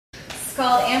It's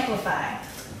called Amplify.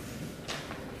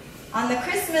 On the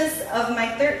Christmas of my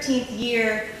 13th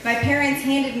year, my parents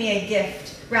handed me a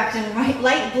gift wrapped in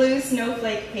light blue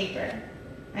snowflake paper.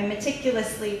 I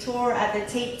meticulously tore at the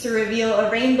tape to reveal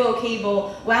a rainbow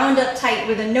cable wound up tight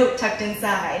with a note tucked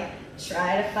inside.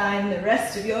 Try to find the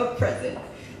rest of your present.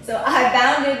 So I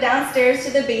bounded downstairs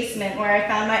to the basement where I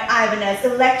found my Ibanez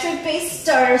electric bass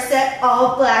starter set,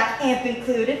 all black, amp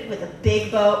included, with a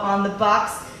big bow on the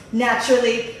box.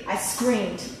 Naturally, I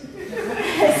screamed.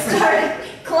 I started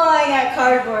clawing at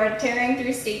cardboard, tearing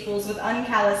through staples with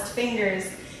uncalloused fingers.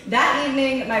 That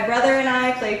evening, my brother and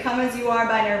I played Come As You Are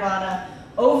by Nirvana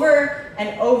over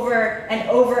and over and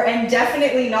over, and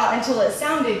definitely not until it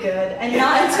sounded good, and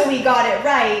not until we got it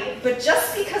right, but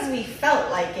just because we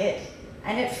felt like it,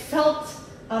 and it felt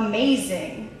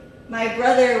amazing. My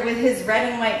brother with his red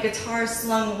and white guitar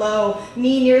slung low,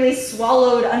 me nearly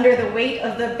swallowed under the weight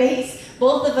of the bass,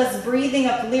 both of us breathing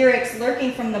up lyrics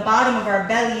lurking from the bottom of our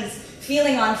bellies,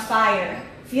 feeling on fire,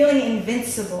 feeling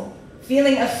invincible,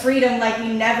 feeling a freedom like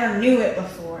we never knew it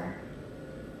before.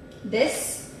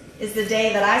 This is the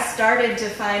day that I started to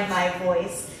find my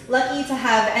voice. Lucky to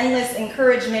have endless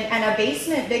encouragement and a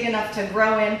basement big enough to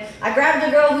grow in, I grabbed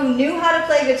a girl who knew how to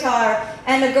play guitar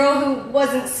and a girl who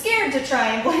wasn't scared to try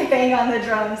and bang on the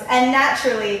drums. And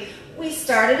naturally, we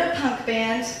started a punk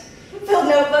band. Filled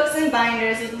notebooks and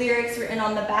binders with lyrics written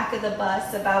on the back of the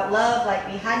bus about love like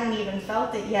we hadn't even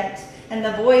felt it yet, and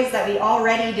the boys that we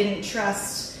already didn't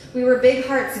trust. We were big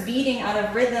hearts beating out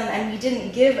of rhythm, and we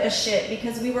didn't give a shit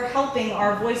because we were helping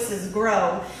our voices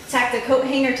grow. Tacked a coat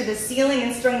hanger to the ceiling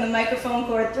and strung the microphone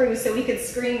cord through so we could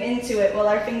scream into it while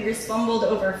our fingers fumbled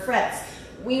over frets.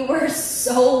 We were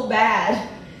so bad,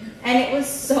 and it was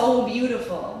so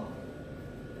beautiful.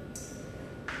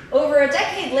 Over a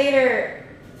decade later,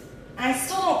 I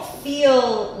still don't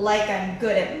feel like I'm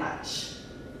good at much,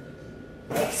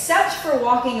 except for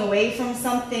walking away from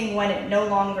something when it no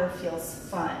longer feels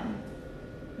fun.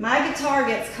 My guitar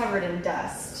gets covered in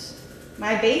dust.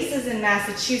 My bass is in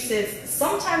Massachusetts.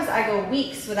 Sometimes I go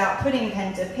weeks without putting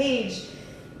pen to page.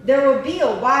 There will be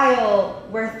a while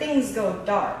where things go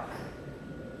dark.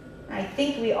 I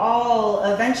think we all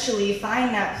eventually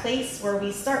find that place where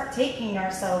we start taking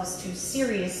ourselves too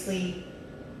seriously.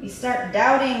 We start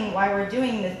doubting why we're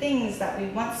doing the things that we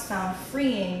once found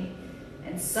freeing,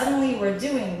 and suddenly we're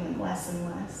doing them less and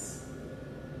less.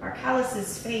 Our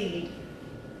calluses fade.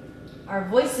 Our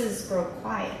voices grow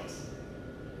quiet.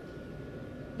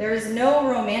 There is no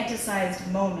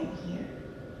romanticized moment here.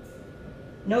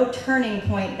 No turning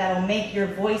point that'll make your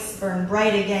voice burn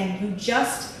bright again. You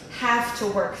just have to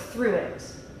work through it.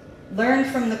 Learn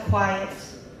from the quiet,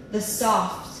 the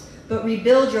soft, but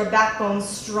rebuild your backbone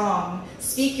strong.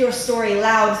 Speak your story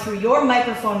loud through your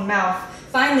microphone mouth.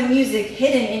 Find the music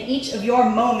hidden in each of your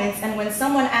moments, and when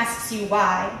someone asks you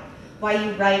why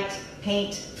you write,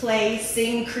 paint, play,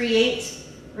 sing, create,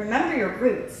 remember your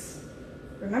roots.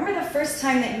 Remember the first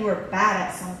time that you were bad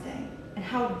at something and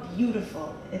how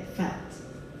beautiful it felt.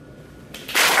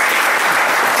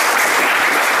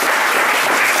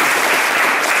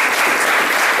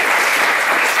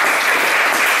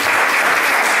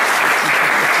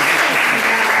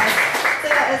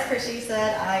 She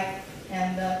said, I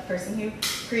am the person who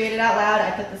created Out Loud.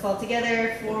 I put this all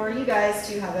together for you guys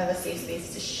to have a safe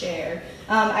space to share.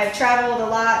 I've traveled a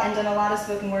lot and done a lot of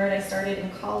spoken word. I started in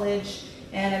college,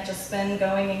 and I've just been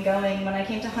going and going. When I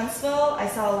came to Huntsville, I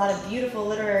saw a lot of beautiful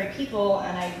literary people,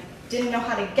 and I didn't know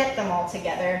how to get them all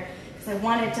together because I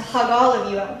wanted to hug all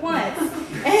of you at once.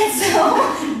 And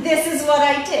so this is what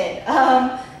I did.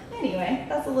 Anyway,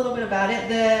 that's a little bit about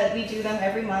it. We do them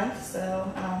every month,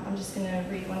 so I'm just going to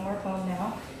read one more poem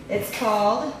now. It's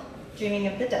called Dreaming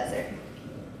of the Desert.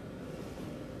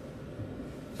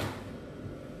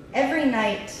 Every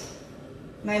night,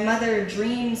 my mother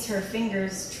dreams her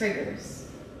fingers triggers,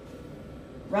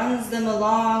 runs them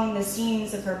along the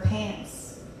seams of her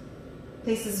pants,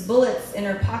 places bullets in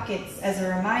her pockets as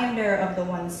a reminder of the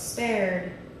ones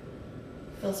spared,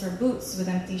 fills her boots with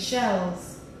empty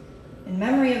shells, in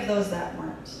memory of those that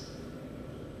weren't.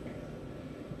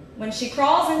 When she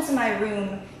crawls into my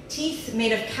room, teeth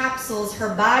made of capsules,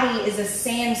 her body is a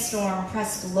sandstorm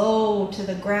pressed low to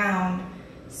the ground,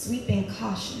 sweeping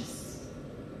cautious.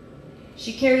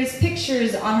 She carries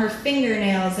pictures on her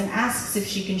fingernails and asks if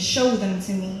she can show them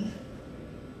to me.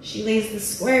 She lays the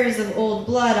squares of old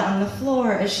blood on the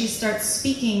floor as she starts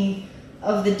speaking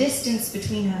of the distance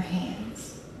between her hands.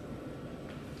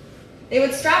 They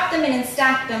would strap them in and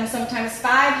stack them, sometimes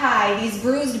 5 high, these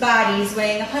bruised bodies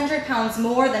weighing 100 pounds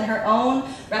more than her own,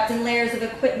 wrapped in layers of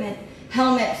equipment,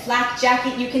 helmet, flak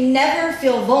jacket. You can never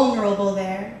feel vulnerable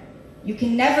there. You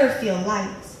can never feel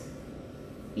light.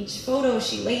 Each photo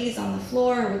she lays on the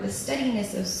floor with the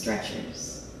steadiness of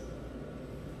stretchers.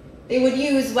 They would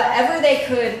use whatever they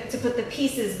could to put the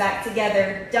pieces back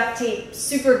together. Duct tape,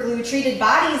 super glue, treated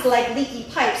bodies like leaky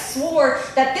pipes, swore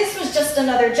that this was just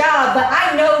another job, but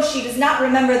I know she does not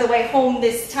remember the way home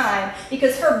this time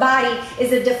because her body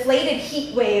is a deflated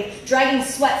heat wave, dragging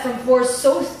sweat from pores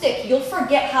so thick you'll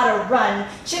forget how to run.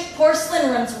 Chipped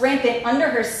porcelain runs rampant under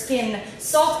her skin.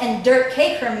 Salt and dirt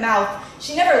cake her mouth.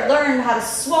 She never learned how to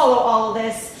swallow all of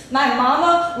this. My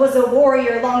mama was a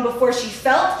warrior long before she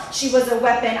felt she was a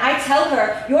weapon. I tell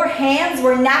her, your hands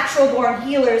were natural-born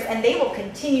healers, and they will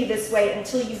continue this way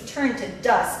until you turn to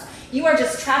dust. You are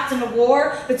just trapped in a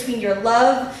war between your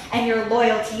love and your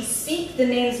loyalty. Speak the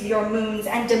names of your moons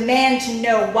and demand to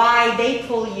know why they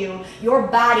pull you. Your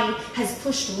body has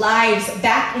pushed lives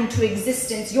back into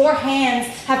existence. Your hands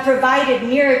have provided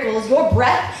miracles. Your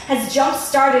breath has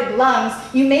jump-started lungs.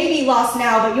 You may be lost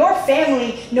now, but your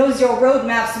family knows your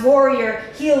roadmaps. Warrior,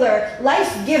 healer,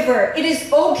 life giver. It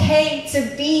is okay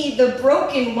to be the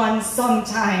broken one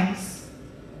sometimes.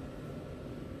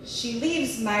 She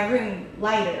leaves my room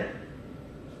lighter,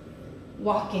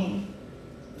 walking,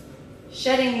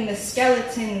 shedding the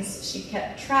skeletons she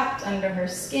kept trapped under her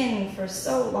skin for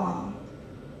so long,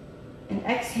 and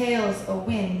exhales a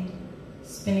wind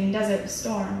spinning desert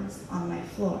storms on my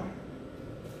floor.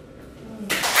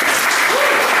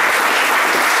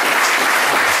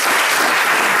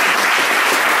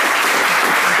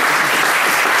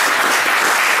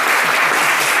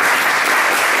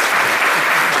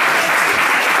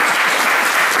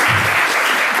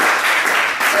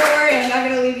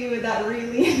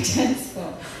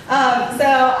 So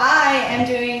I am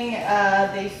doing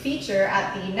the feature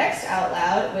at the next Out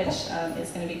Loud, which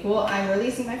is going to be cool. I'm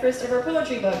releasing my first ever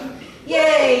poetry book.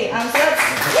 Yay! So that's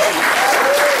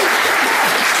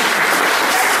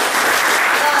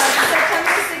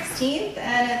September 16th,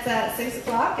 and it's at 6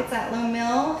 o'clock. It's at Lone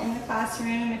Mill in the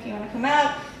classroom if you want to come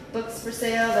out. Books for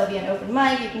sale, there'll be an open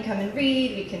mic, you can come and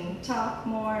read, we can talk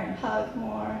more and hug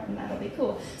more, and that'll be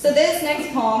cool. So this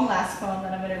next poem, last poem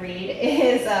that I'm going to read,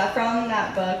 is from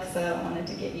that book, so I wanted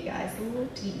to give you guys a little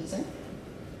teaser.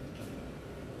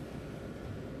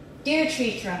 Dear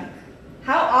tree trunk,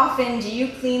 how often do you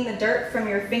clean the dirt from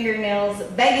your fingernails,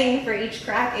 begging for each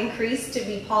crack and crease to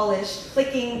be polished,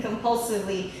 clicking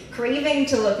compulsively, craving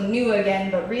to look new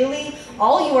again, but really,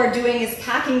 all you are doing is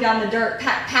packing down the dirt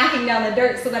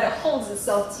so that it holds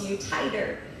itself to you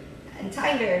tighter and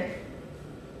tighter.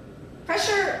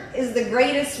 Pressure is the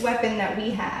greatest weapon that we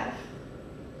have.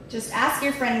 Just ask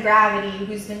your friend Gravity,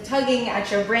 who's been tugging at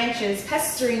your branches,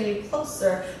 pestering you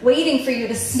closer, waiting for you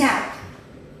to snap.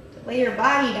 Lay your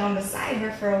body down beside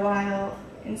her for a while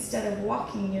instead of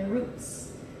walking your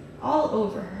roots all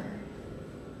over her.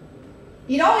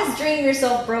 You'd always dream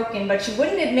yourself broken, but you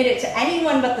wouldn't admit it to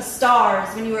anyone but the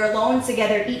stars when you were alone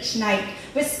together each night,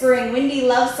 whispering windy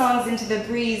love songs into the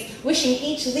breeze, wishing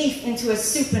each leaf into a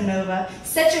supernova.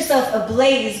 Set yourself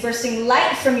ablaze, bursting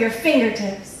light from your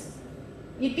fingertips.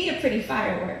 You'd be a pretty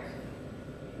firework.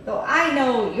 Though I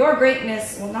know your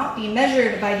greatness will not be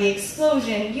measured by the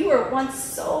explosion, you were once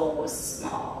so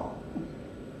small.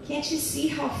 Can't you see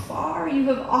how far you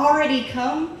have already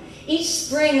come? Each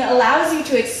spring allows you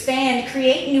to expand,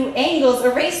 create new angles,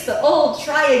 erase the old,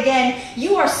 try again.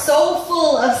 You are so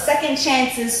full of second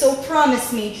chances, so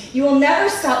promise me you will never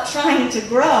stop trying to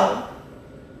grow.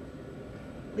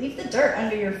 Leave the dirt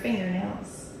under your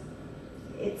fingernails.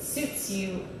 It suits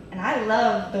you, and I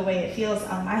love the way it feels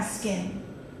on my skin.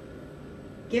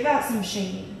 Give out some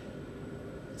shade.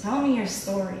 Tell me your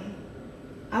story.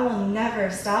 I will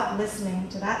never stop listening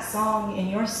to that song in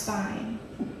your spine.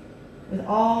 With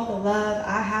all the love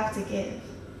I have to give,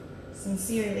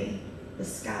 sincerely, the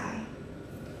sky.